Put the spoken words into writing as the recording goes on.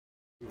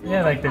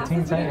Yeah, like the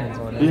Teen Titans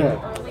one. Yeah,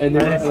 and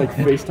they're like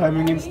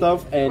FaceTiming and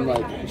stuff, and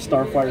like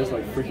Starfire's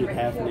like freaking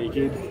half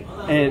naked.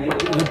 And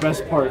the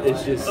best part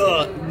is just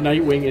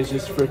Nightwing is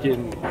just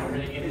freaking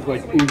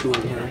like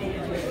oogling her.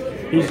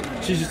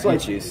 She's just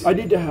like, I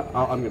need to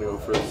I'm gonna go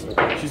first.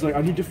 She's like,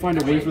 I need to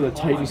find a way for the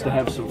Titans to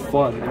have some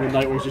fun. And then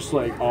Nightwing's just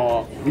like,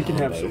 oh, we can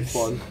have some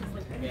fun.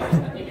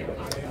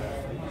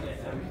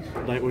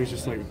 Nightwing's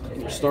just like,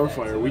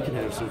 Starfire, we can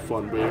have some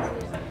fun, babe.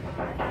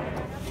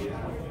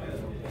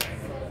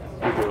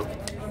 Here we go.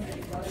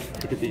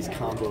 Look at these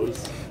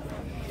combos.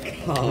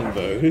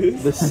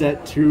 Combos? The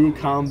set 2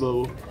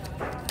 combo.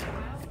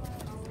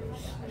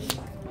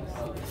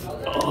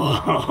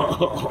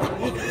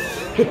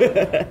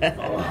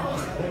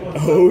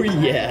 Oh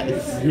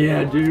yes.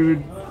 Yeah,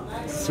 dude.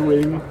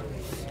 Swing.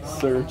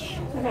 Search.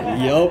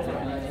 Yup.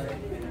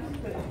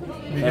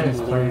 That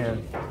is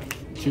playing.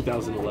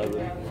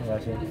 2011.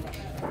 Gotcha.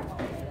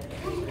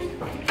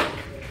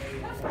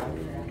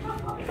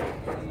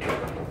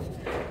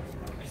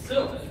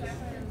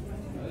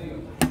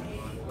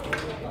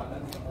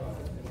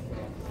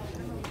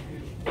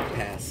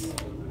 Pass.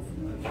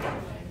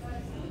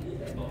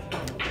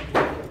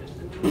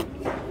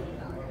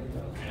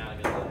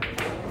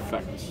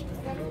 Effects.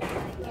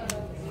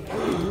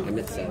 I'm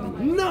at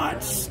 7.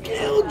 Not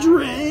skill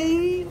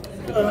drain!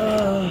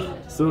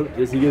 So,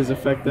 does he get his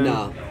effect then?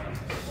 Nah.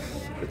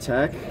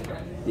 Attack?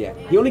 Yeah.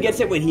 He only gets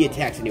it when he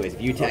attacks anyways.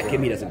 If you attack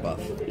him, he doesn't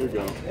buff. Here we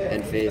go.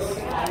 End phase.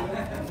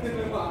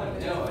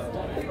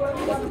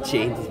 Let the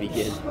changes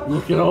begin.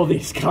 Look at all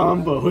these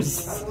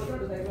combos.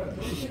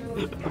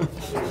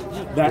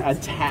 That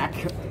attack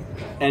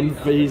end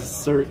phase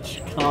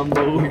search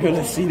combo. We're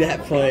gonna see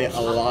that play a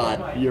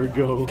lot. Here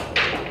go.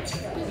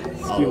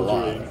 Skill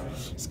drain.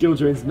 Skill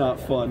drain's not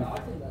fun.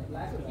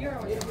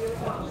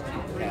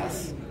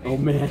 Pass. Oh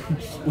man,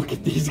 look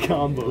at these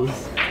combos.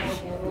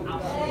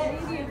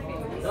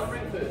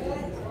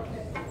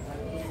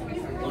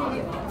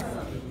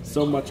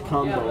 So much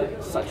combo,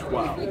 such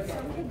wow.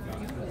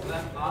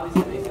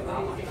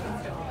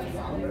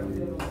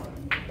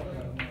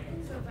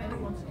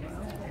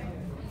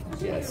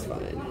 Yeah, it's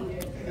fine.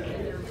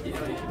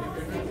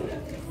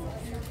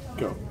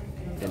 Go.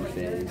 End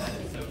phase.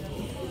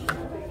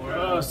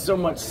 So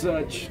much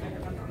such.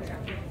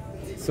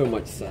 So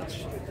much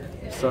such.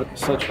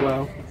 Such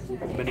wow.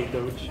 Many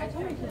doge. That's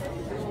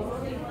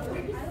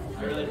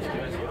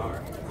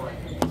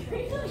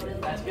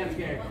kind of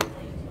scary.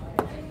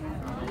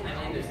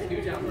 And there's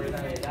 2 jumpers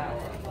that made that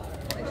one.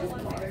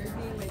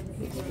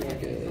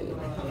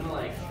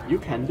 You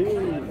can do.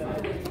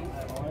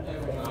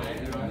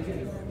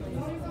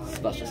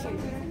 Special thing.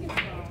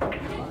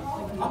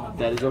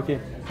 That is okay.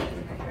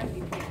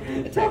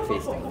 Attack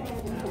face down.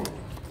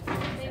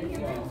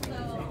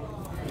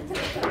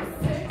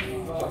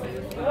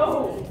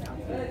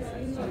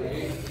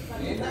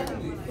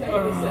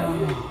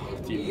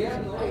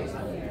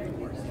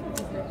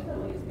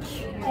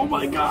 Oh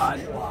my god!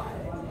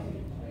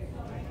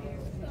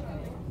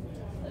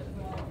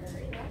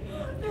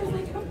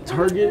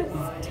 Targeting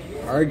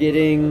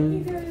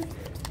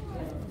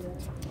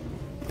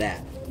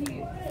that.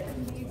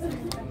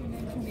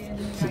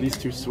 So these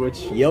two switch.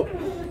 Yep.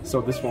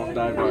 So this won't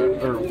die,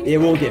 or it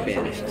won't get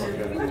banished.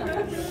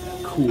 Okay.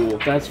 Cool.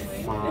 That's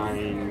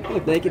fine.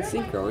 Look, they can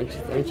synchro.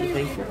 Aren't you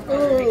thankful?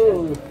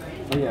 Oh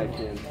yeah, I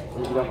can. Let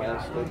me get my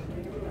ass stick.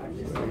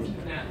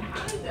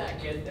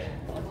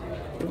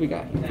 What do we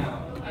got?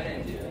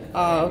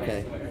 Ah,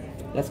 okay.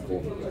 That's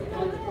cool.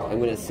 I'm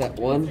gonna set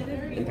 1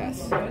 and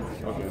pass.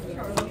 Okay.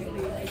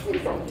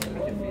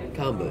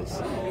 Combos.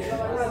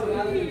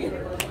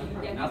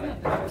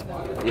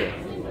 Yeah.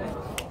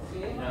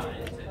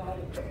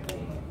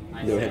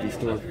 No heavy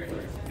storm.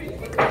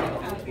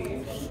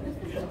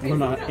 We're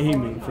not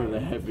aiming for the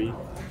heavy.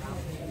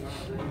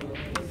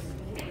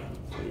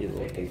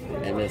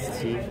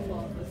 MST.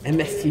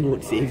 MST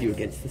won't save you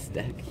against this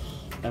deck.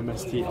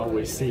 MST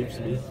always saves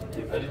me.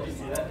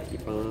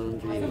 Keep on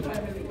dreaming.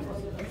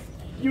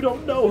 You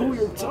don't know who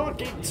you're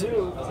talking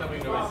to.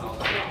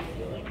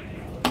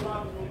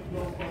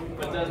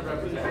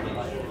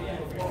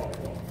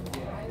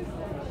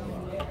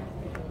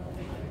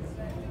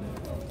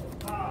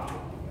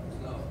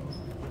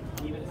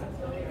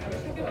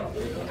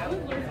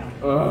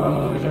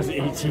 That's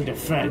 18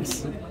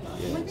 defense.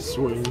 Yeah.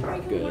 Swing.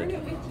 Good.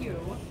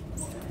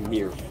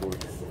 Mirror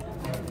force.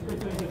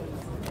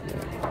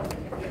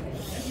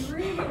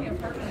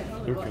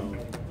 Here come.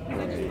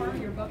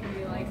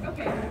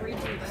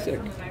 Sick.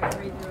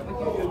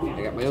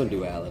 I got my own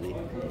duality.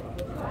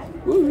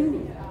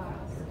 Woo!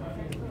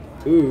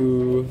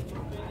 Ooh.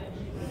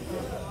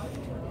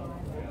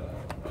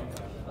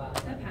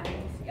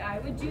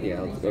 Yeah,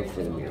 I'll go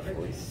for the mirror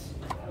force.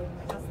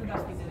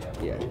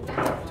 Yeah.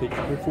 Take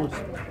your force.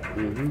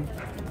 Mm-hmm.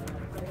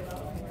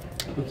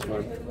 That's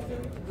fine.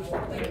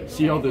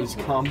 See all those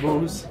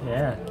combos?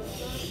 Yeah.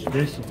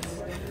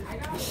 Vicious.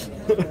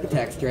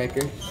 Attack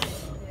striker.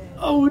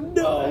 Oh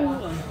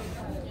no!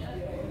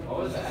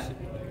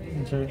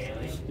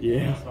 Interesting.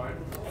 Yeah.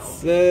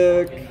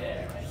 Sick.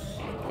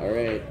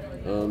 Alright.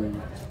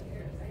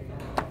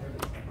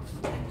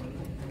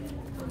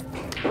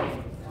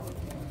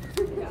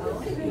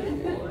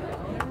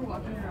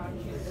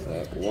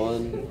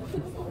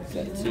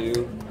 Set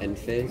 2, end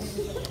phase.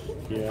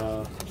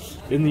 Yeah.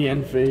 In the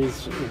end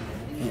phase,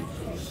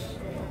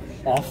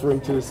 offering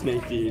to the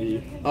snake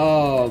deity.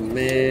 Oh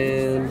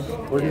man.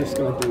 We're just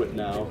gonna do it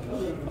now.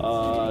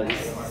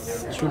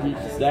 Tribute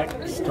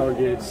Zach's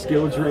target,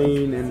 skill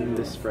drain, and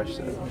this fresh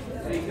set.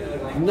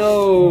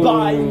 No!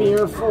 By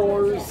mere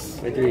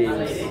force! My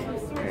dreams.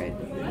 Alright.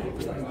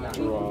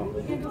 Draw.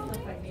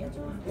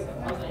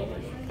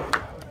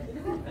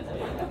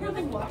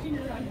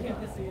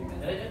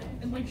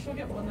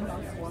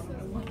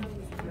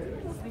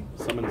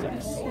 Summons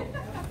X.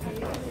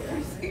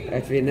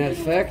 Activating that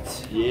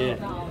effect. Yeah.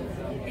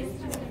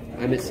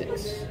 I'm at 6.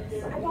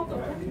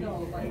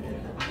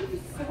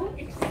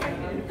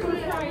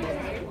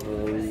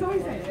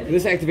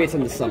 This activates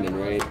on the summon,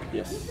 right?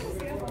 Yes.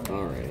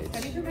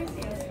 Alright.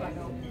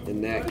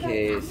 In that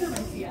case...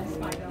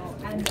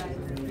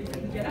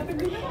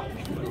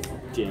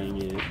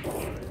 Dang it.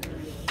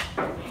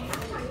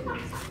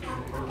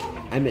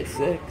 I'm at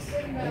 6.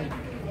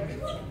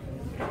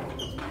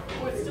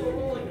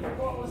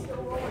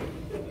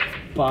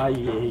 Bye,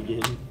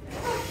 Yagen.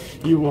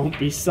 You won't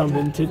be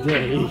summoned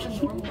today.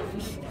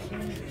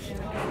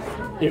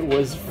 It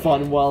was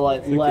fun while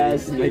it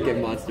lasted. Make a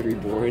monster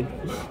reborn.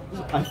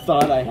 I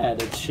thought I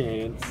had a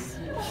chance.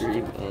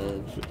 Dream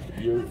on.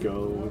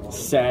 Yugioh.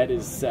 Sad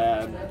is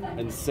sad,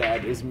 and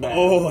sad is mad.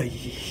 Oh,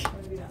 yeah.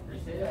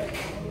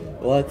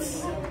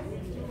 Let's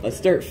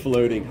start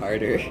floating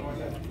harder.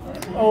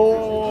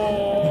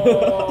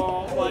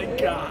 Oh my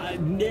God,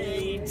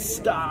 Nate,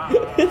 stop!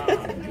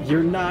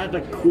 You're not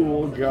a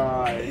cool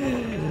guy.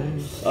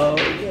 Oh,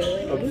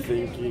 okay. I'm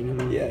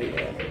thinking. Yeah.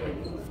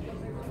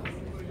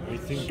 I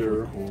think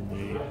sure,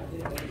 homie.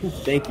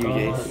 Thank you,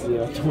 Jace.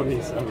 Yeah,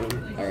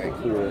 27. Alright,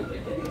 cool.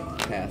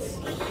 Pass.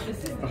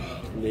 Oh,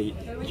 Nate,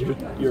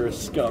 you're a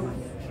scum.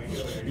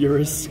 You're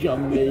a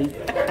scum, Nate.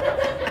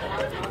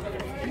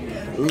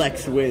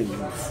 Lex wins.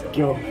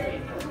 Go.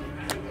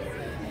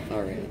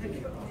 Alright.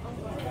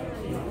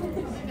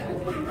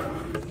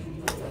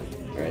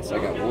 Alright, so I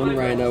got 1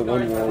 Rhino,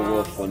 1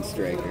 Werewolf, 1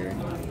 Striker.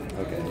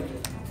 Okay.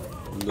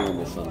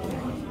 Normal summon.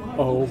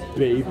 Oh,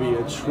 baby,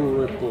 a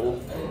triple.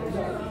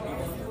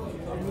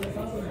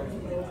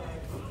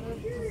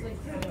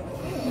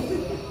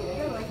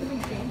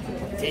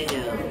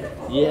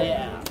 Damn.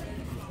 Yeah.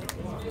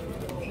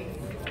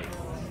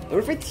 I wonder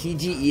if I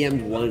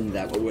TGEM'd 1,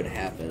 that what would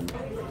happen.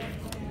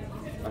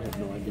 I have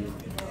no idea.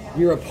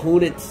 Your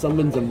opponent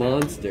summons a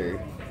monster.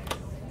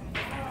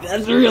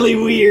 That's really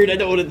weird. I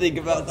don't want to think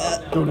about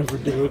that. Don't ever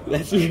do it.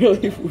 That's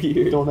really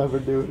weird. Don't ever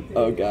do it.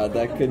 Oh god,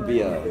 that could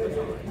be a...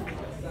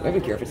 I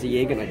don't care if it's a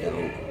Jaeger, I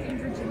don't.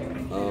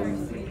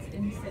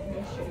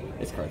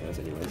 It's card house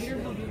anyways.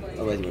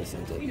 Otherwise you would have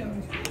sent it.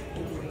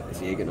 It's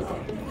a Jaeger, no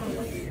problem.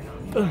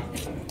 Damn,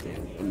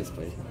 I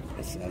misplayed.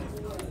 That's sad.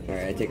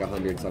 Alright, I take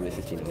 100, so I'm at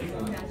 15.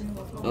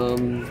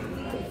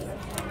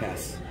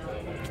 Pass.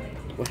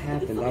 What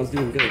happened? I was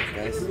doing good,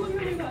 guys.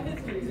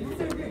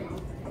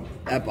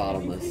 That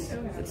bottomless.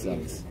 That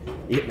sucks.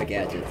 You hit my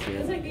gadgets,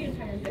 man.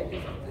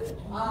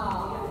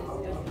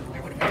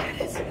 Where would my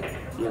gadgets?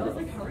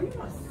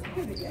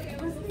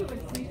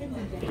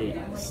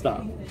 Hey,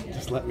 stop.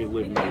 Just let me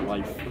live my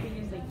life.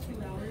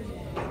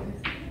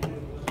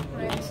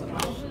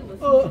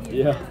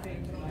 Yeah.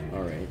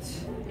 Alright.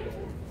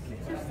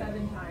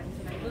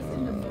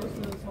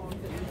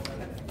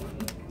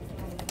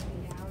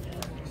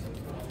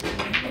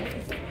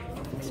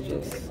 Let's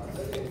just...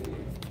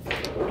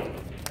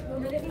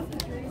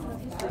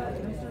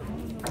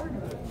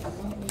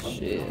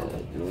 Shit,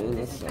 man,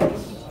 that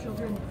sucks.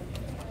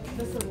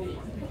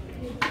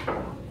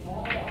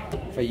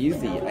 If I use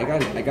the,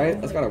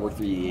 that's gotta work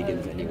through the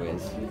Eagons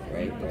anyways,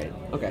 right?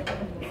 Okay.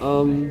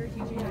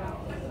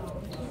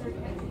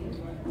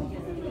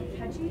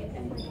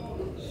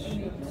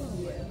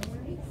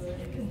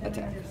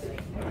 Attack.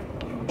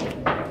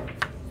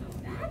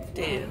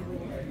 Damn.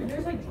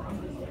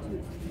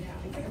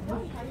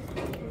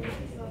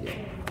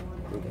 Yeah.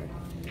 Okay.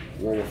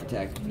 Werewolf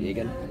attack,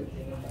 Eagon.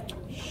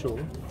 Sure.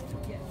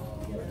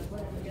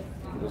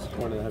 This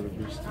point I have a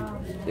boost too.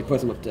 It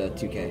puts him up to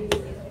 2k.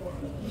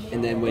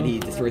 And then when he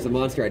destroys a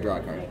monster, I draw a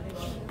card.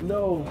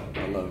 No.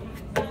 I love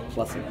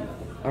plus him.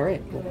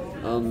 Alright, cool.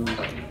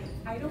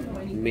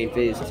 Main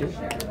phase 2.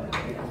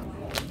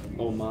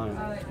 Oh my.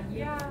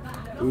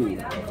 Ooh.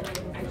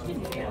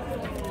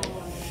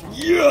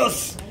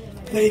 Yes!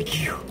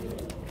 Thank you.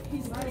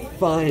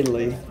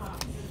 Finally.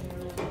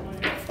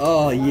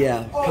 Oh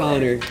yeah,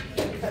 Connor.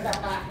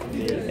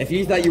 If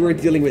you thought you were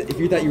dealing with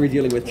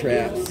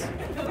traps.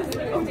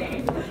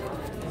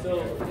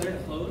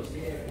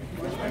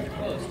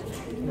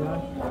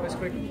 It's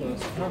quick and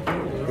close.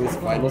 It was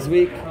finals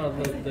week.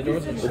 The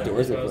doors are The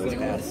doors are closed.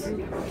 Pass.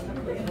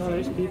 Oh,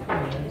 there's people.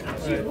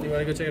 Alright, you want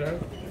to go check it out?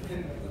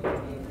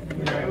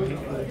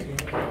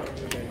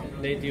 Okay.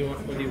 Nate,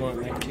 what do you want?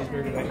 Mac and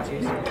cheeseburger, mac and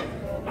cheese?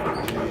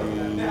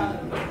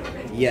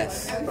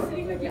 Yes.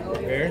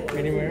 Rare?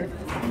 Medium rare?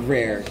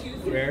 Rare.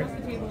 Rare?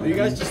 Are you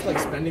guys just like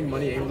spending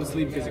money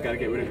aimlessly because you gotta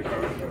get rid of your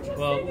card?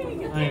 Well,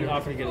 I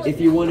offer to get a If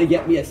you want to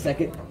get me a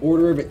second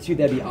order of it too,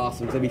 that'd be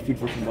awesome. 'Cause that'd be food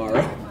for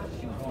tomorrow.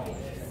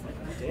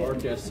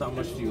 Orcus, how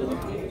much do you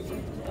love me?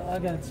 I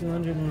got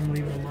 200 and I'm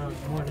leaving tomorrow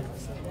morning.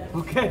 So.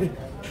 Okay.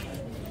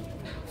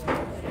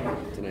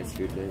 It's a nice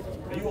food night.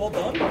 Are you all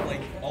done?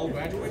 Like, all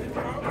graduated?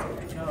 No, I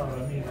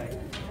mean, like,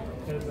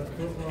 because the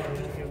football,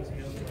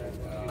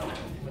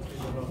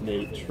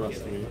 Nate,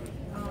 trust me.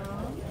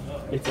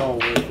 It's all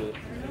worth it.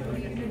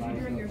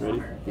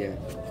 Ready? Yeah.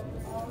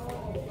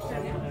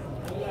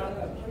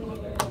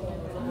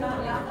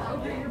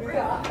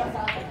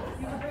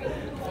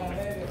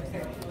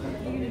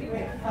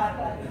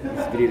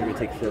 This video is gonna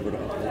take forever to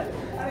upload.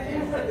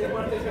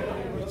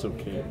 It's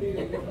okay.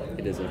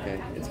 It is okay.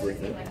 It's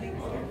worth it.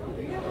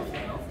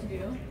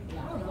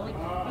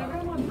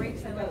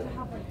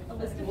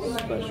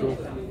 Special.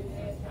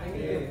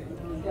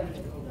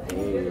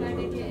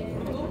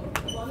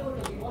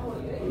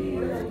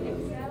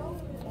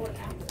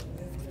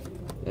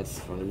 That's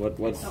fine.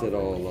 What's it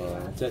all?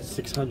 It's at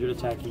 600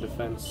 attack and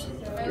defense.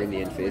 During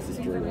the end phase is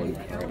during one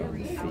card on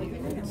the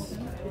field.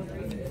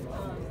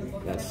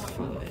 That's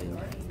fine.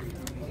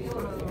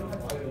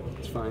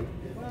 It's fine.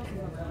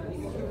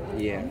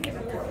 Yeah.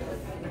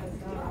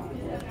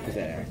 Because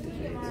that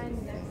activates.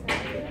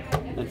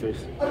 End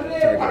phase.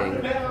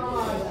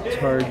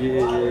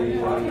 Targeting.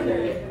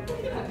 Target.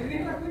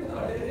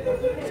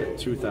 It's at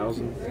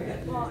 2,000.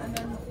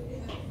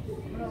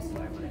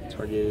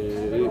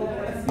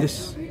 Target.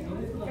 This.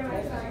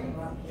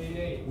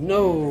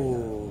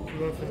 No.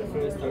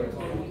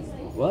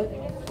 What?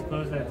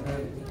 Close at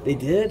 10. They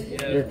did? Yeah,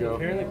 There you go.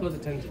 apparently close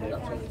at 10 today.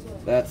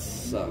 That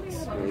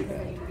sucks really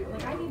bad.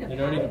 They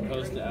don't even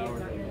post the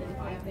hour.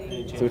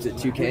 So it's at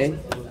 2K?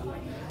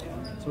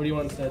 So what do you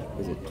want instead?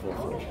 Is it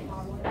 12?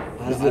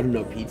 I don't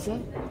know. Pizza?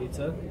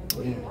 Pizza?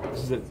 Yeah.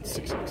 This is at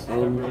 6X.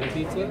 Pepperoni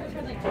pizza?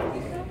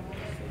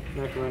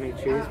 Macaroni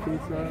cheese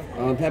pizza.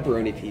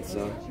 Pepperoni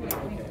pizza.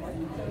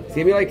 It's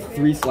gonna be like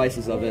 3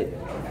 slices of it.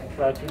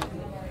 Gotcha.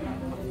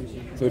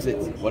 So it's at,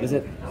 what is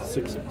it?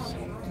 6X.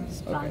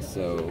 Okay,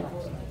 so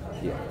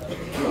yeah.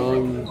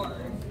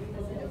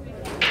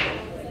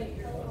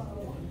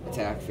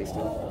 Attack face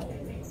down.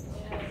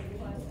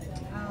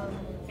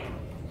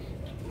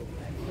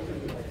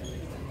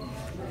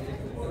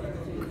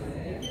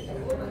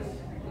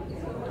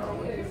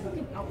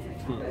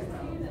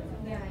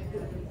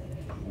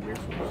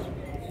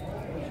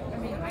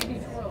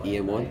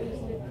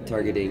 EM1,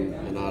 targeting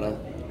Anata.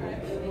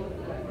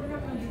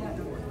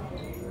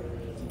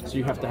 So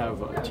you have to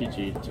have a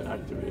TG to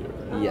activate it,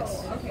 right?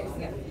 Yes.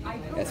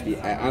 SB.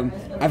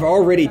 I've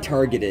already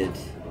targeted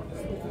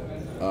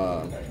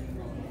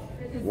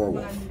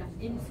Werewolf.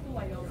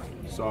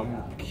 So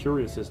I'm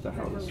curious as to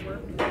how this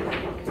works.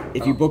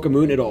 If you book a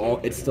moon,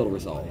 it's still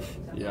resolve.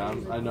 Yeah,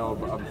 I know,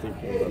 but I'm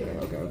thinking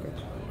Okay.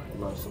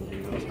 about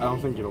something else. I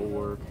don't think it'll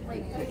work.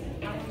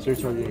 So you're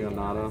targeting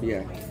Anata?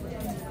 Yeah.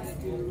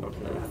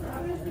 Okay.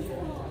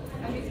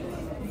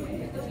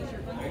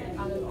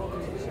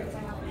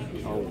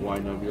 Oh, why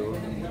Nebula?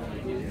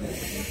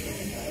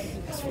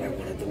 That's what I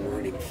wanted the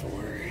warning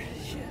for.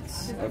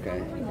 Shit.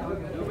 Okay.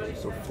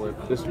 So flip.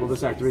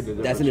 This activated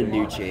a That's in a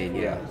different new chain,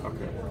 yeah.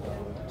 Okay.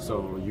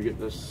 So you get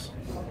this.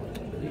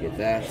 You get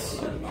that.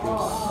 This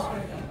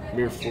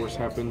mirror force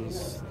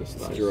happens. This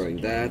dies. Destroying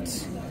that.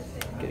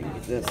 Getting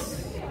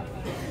this.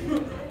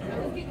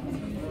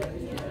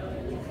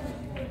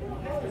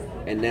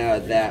 And now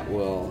that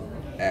will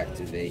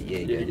activate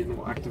Jaeger. Jaeger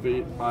will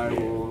activate. I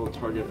will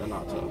target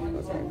Anata.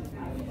 Okay.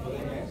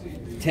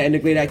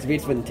 Technically it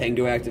activates when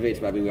Tengu activates,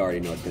 but I mean we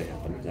already know what's going to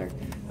happen there.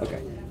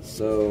 Okay,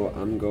 so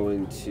I'm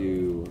going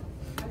to...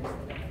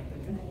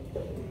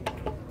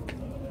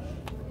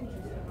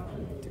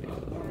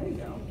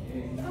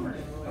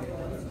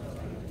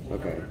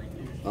 Okay.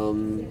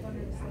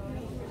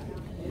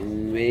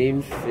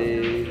 Main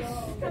phase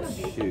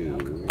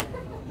 2.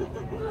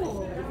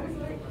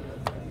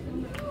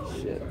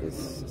 Shit, this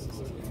is...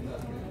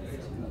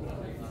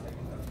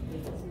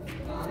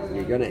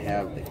 You're gonna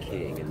have the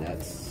king, and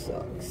that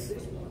sucks.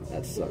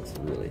 That sucks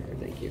really hard,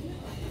 thank you.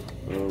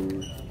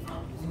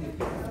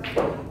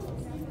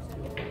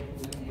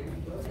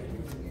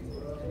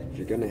 If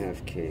you're gonna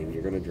have king,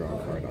 you're gonna draw a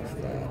card off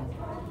that.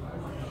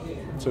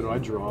 So do I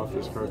draw if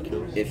this card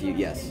kills? If you,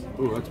 yes.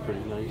 Ooh, that's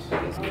pretty nice.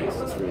 That's nice.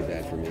 It's really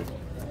bad for me.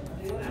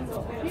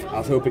 I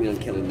was hoping on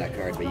killing that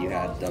card, but you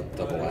had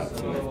double out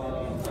to it.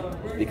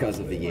 Because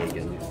of the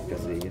Jaeger.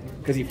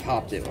 Because he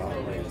popped it. Oh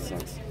man, that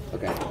sucks.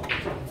 Okay.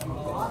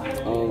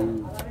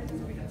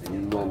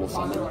 Normal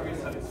summon.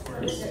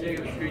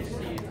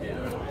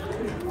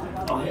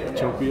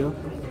 Utopia.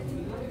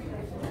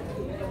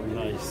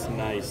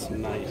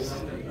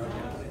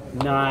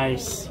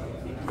 Nice.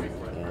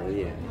 Oh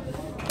yeah.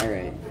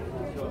 Alright.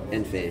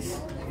 End phase.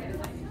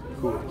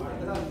 Cool.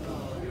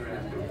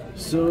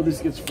 So this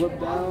gets flipped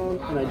down,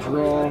 and I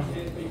draw,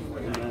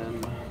 and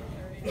then...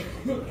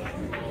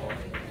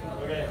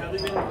 Okay, have they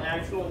been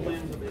actual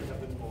wins or they have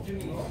been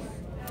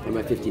I'm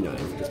at 59,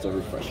 just a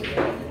refresher.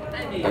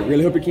 I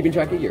really hope you're keeping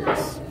track of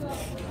yours.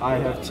 I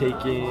have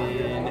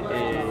taken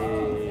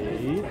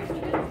a...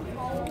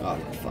 Oh,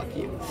 fuck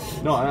you.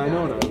 No, I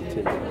know what I've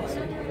taken.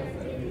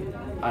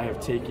 I have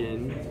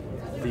taken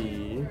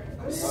the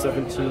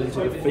 17 to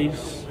the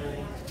face,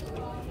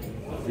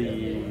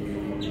 the...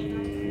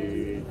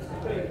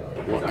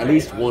 Well, at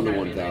least 1 to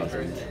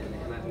 1,000.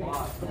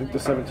 I think the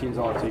 17 is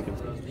all I've taken,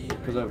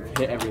 because I've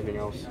hit everything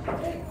else.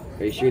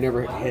 Are you sure you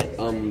never hit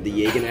the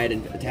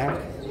Yugioh attack?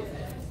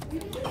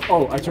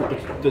 Oh, I took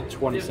the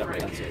 27,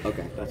 that's it.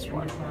 Okay. That's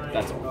why.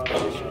 That's all.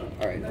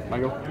 Alright.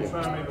 Michael?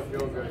 Yeah.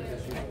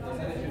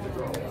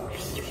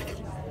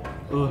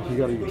 Oh, you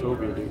got a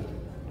Utopia, dude.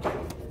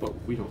 But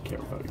we don't care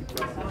about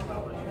Utopia.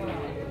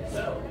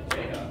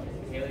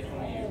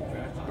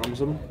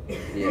 Almost him?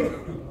 Yeah.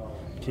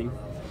 King?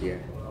 Yeah.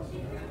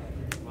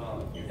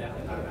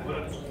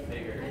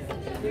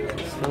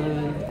 That's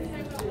fine.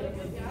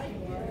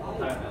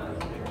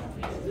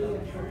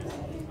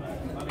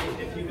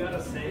 If you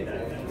gotta say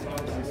that, then it's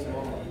obviously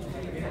small.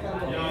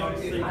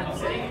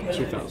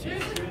 2,000.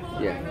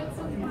 Yeah.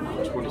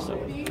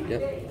 27.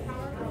 Yep.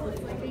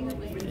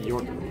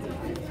 York.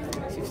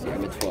 60.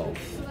 I'm at 12.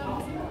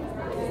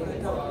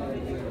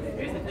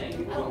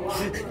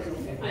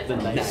 The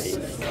nice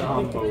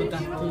combos.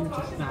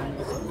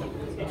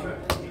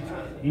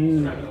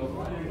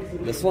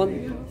 This one?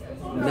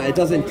 No, it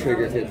doesn't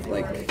trigger if it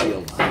like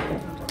feels.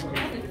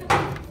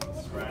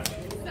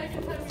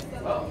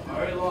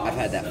 I've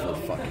had that for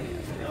fucking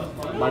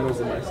ever. Mine was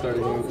in my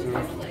starting move too.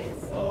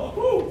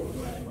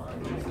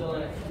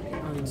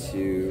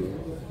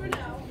 2,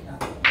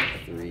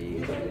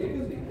 3,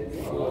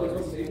 4,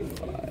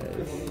 5.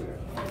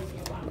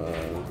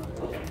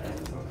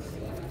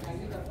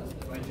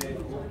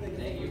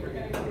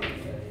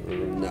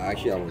 No,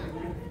 actually I don't.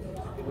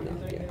 No,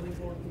 yeah.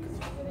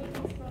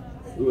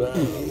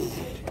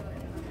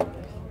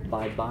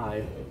 Bye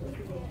bye.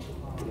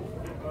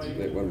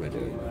 Wait, what am I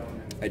doing?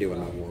 I do want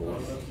to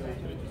werewolf.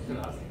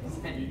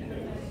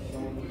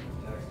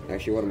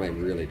 Actually, what am I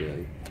really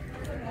doing?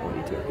 Oh,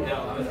 Utopia.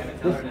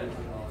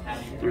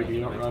 Dude,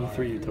 you don't run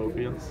 3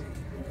 Utopias.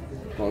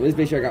 Well, let me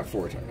make sure I got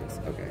 4 targets.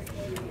 Okay.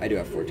 I do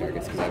have 4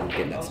 targets because I'm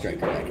getting that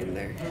striker back in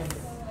there.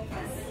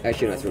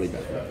 Actually, no, that's really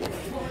bad.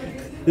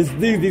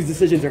 These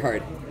decisions are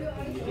hard.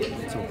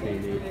 It's okay,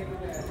 Nate.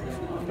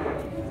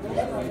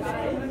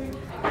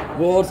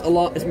 Well,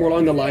 it's more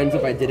along the lines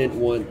of I didn't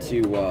want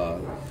to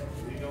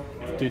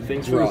Dude,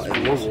 thanks for draw this as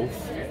much. werewolf.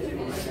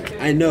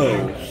 I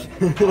know.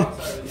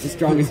 It's the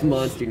strongest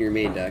monster in your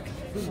main deck.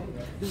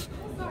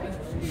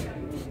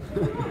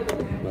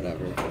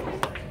 Whatever.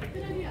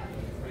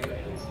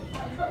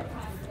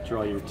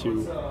 Draw your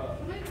 2.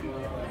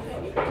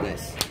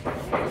 Nice.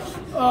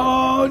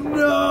 Oh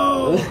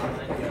no!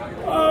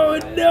 Oh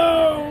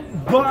no!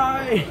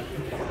 Bye!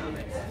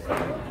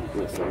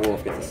 Cool, so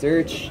Wolf gets a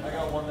search.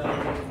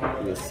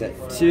 I'm gonna set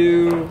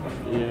 2.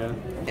 Yeah.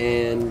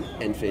 And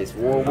end phase How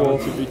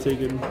Werewolf. much should be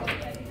taken?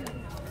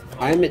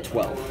 I'm at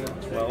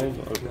 12. 12?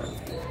 Okay.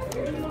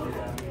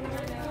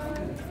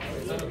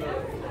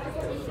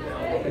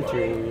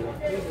 Entering.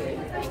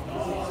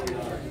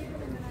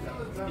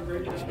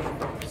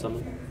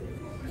 Summon.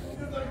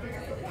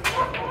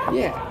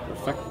 Yeah.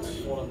 Effect.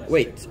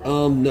 Wait,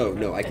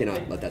 no, I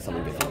cannot let that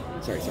summon go through.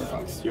 Sorry, Star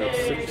Fox. You're at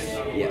 6.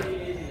 Yeah.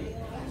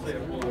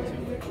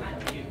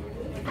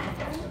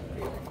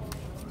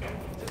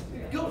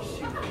 Do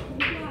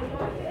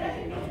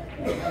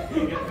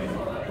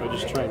I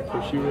just try and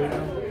push you right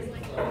now?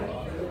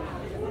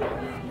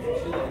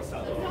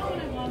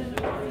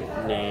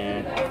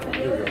 Nah.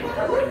 Here we go.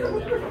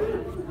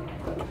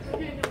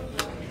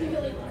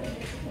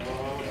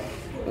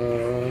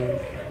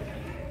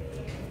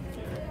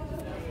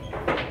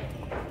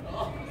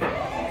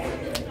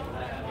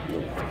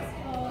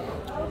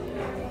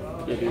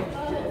 Yeah, dude.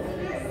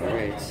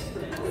 Alright.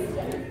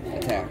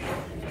 Attack.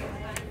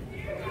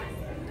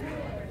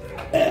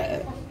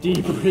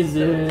 Deep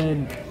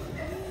prison!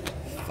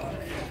 Fuck.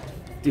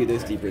 Dude,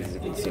 those deep raises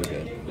have been so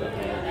good.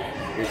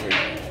 Your turn.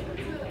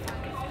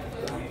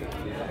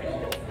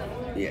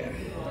 Yeah.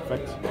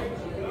 Effect.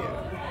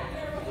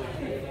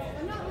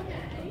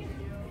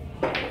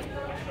 Yeah.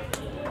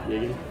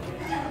 Yugioh.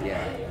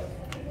 Yeah.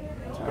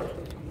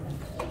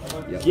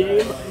 Yep.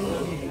 Game.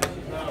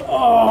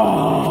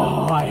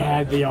 Oh, I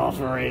had the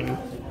offering.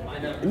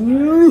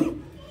 No!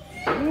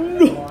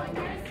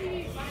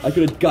 I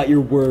could have got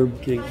your worm,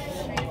 King.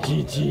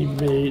 GG,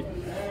 mate.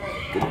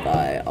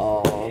 Goodbye,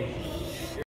 all.